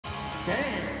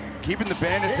keeping the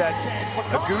Bandits at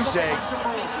a goose egg.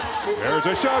 There's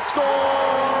a shot, score!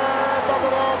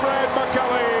 Buffalo, Brad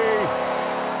McKelly.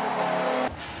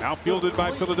 Now fielded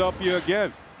by Philadelphia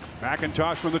again.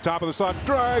 McIntosh from the top of the slot,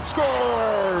 drive,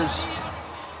 scores!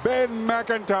 Ben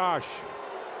McIntosh.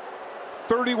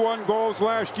 31 goals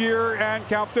last year, and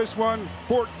count this one,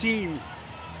 14.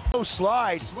 No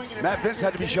slide. Matt Vince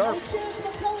had to be sharp.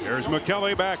 There's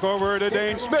McKelly back over to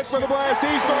Dhane Smith for the blast.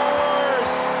 He scores!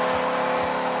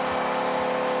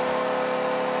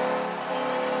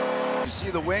 You see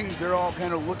the wings, they're all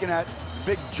kind of looking at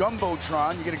big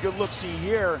jumbotron. You get a good look-see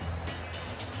here.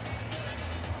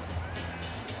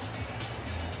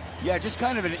 Yeah, just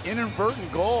kind of an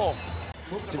inadvertent goal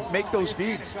to make those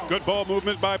feeds. Good ball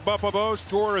movement by Buffalo.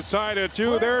 Score a side of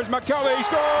two. There's McKelly. He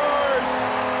scores!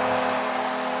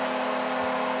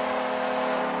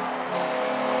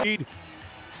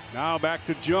 Now back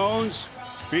to Jones.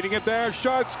 Feeding it there.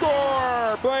 Shot,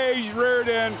 score! Blaze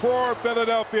Reardon for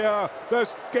Philadelphia.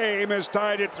 This game is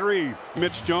tied at 3.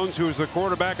 Mitch Jones, who is the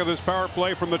quarterback of this power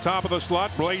play from the top of the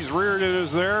slot. Blaze Reardon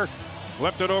is there.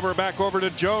 Left it over, back over to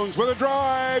Jones with a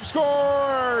drive.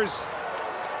 Scores!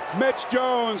 Mitch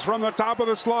Jones from the top of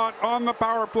the slot on the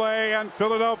power play, and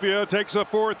Philadelphia takes a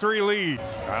 4-3 lead.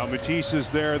 Kyle Matisse is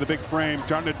there, the big frame,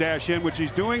 trying to dash in, which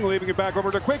he's doing, leaving it back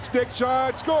over to quick stick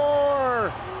shot.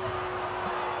 Score!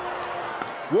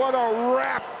 What a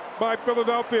wrap by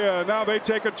Philadelphia. Now they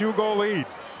take a 2-goal lead.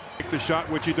 Take the shot,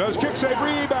 which he does. Kick save,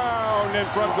 rebound, in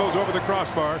front, goes over the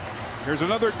crossbar. Here's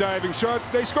another diving shot.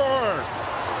 They score!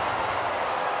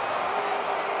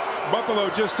 Buffalo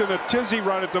just in a tizzy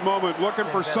run at the moment, looking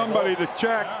for somebody to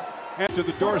check. And to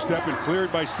the doorstep and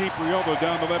cleared by Steve Rioldo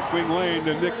down the left wing lane.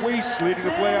 And Nick Weiss leading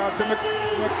the play out to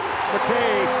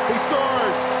McKay. He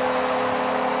scores!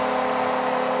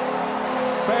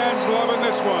 Fans loving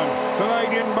this one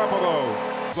tonight in Buffalo.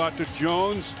 Slot to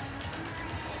Jones.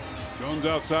 Jones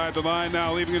outside the line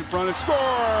now, leaving in front and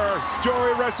score!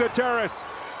 Joey Reseteris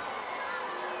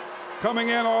coming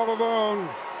in all alone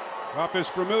off his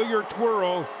familiar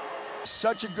twirl.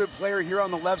 Such a good player here on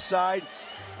the left side,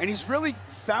 and he's really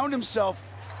found himself.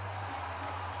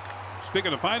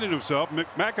 Speaking of finding himself,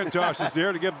 McIntosh is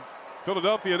there to give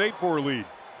Philadelphia an 8-4 lead.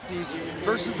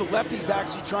 Versus the lefties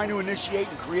actually trying to initiate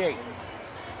and create.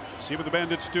 See what the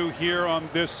Bandits do here on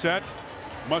this set.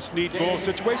 Must need goal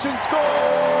situation. Score!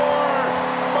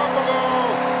 Buffalo!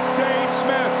 Dhane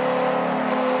Smith.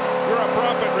 You're a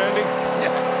prophet, Randy.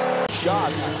 Yeah.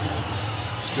 Shots.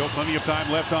 Still plenty of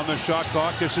time left on the shot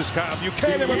clock. This is Kyle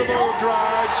Buchanan with a low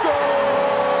drive. Scores!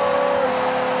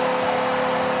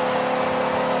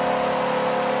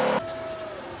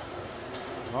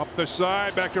 Off the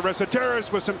side, back to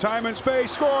Reseteris with some time and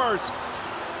space. Scores!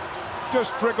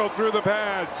 Just trickled through the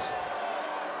pads.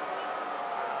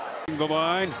 The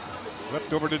line.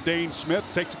 Left over to Dhane Smith.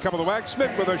 Takes a couple of whacks.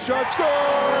 Smith with a shot.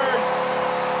 Scores!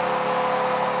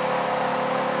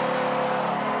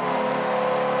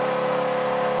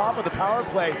 Of the power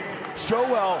play,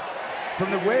 Showell from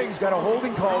the wings got a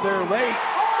holding call there late.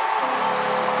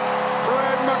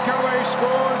 Brad McKelly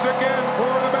scores again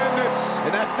for the Bandits.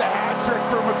 And that's the hat trick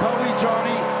for McCulley,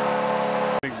 Johnny.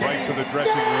 Right to the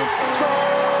dressing room. Score!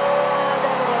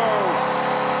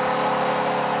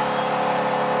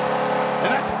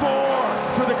 And that's 4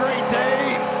 for the Great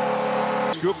Dane.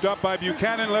 Scooped up by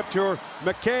Buchanan, left to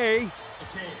McKay.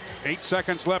 8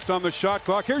 seconds left on the shot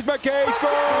clock. Here's McKay,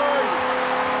 scores!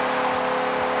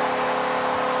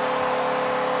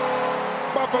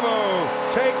 Buffalo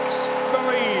takes the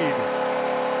lead.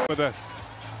 With a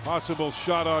possible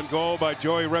shot on goal by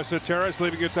Joey Reseteris,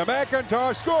 leaving it to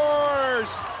McIntosh. Scores!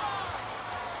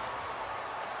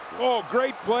 Oh,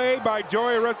 great play by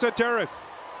Joey Reseteris.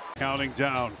 Counting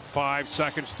down, 5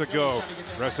 seconds to go.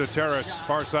 Reseteris,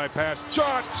 far side pass,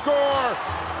 shot, score!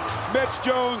 Mitch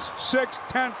Jones,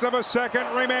 0.6 of a second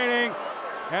remaining.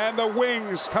 And the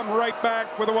Wings come right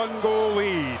back with a 1-goal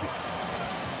lead.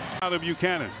 Out of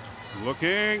Buchanan.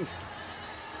 Looking.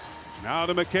 Now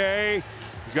to McKay.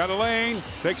 He's got a lane.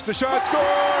 Takes the shot.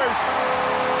 Scores!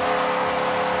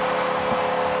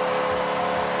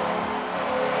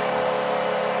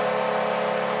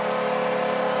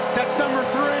 That's number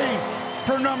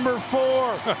 3 for number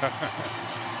 4.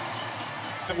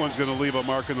 That one's going to leave a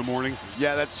mark in the morning.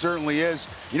 Yeah, that certainly is.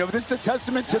 You know, this is a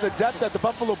testament to the depth that the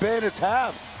Buffalo Bandits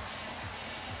have.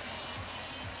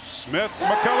 Smith,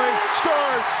 McKelly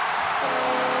scores!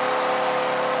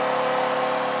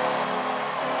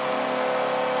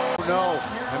 No.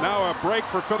 And now a break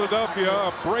for Philadelphia.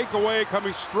 A breakaway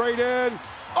coming straight in.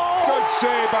 Oh! Good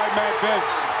save by Matt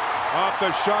Vince. Off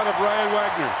the shot of Ryan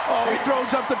Wagner. Oh, he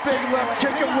throws up the big left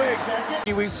chicken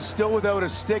wing. He's still without a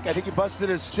stick. I think he busted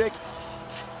his stick.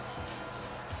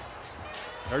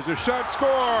 There's a shot,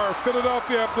 score.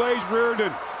 Philadelphia, Blaze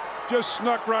Reardon just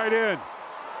snuck right in.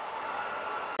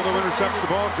 Intercepts the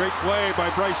ball. Great play by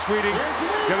Bryce Sweeting.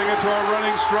 Getting into a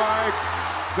running stride.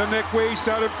 The Nick Weiss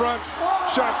out in front.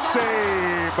 Shot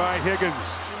saved by Higgins.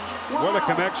 What a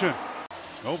connection.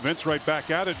 Oh, Vince right back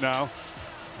at it now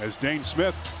as Dhane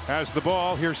Smith has the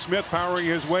ball. Here's Smith powering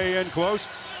his way in close.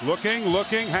 Looking,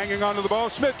 hanging onto the ball.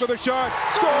 Smith with a shot.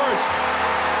 Scores!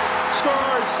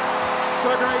 Scores!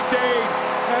 The great Dane.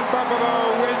 And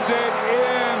Buffalo wins it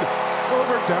in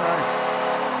overtime.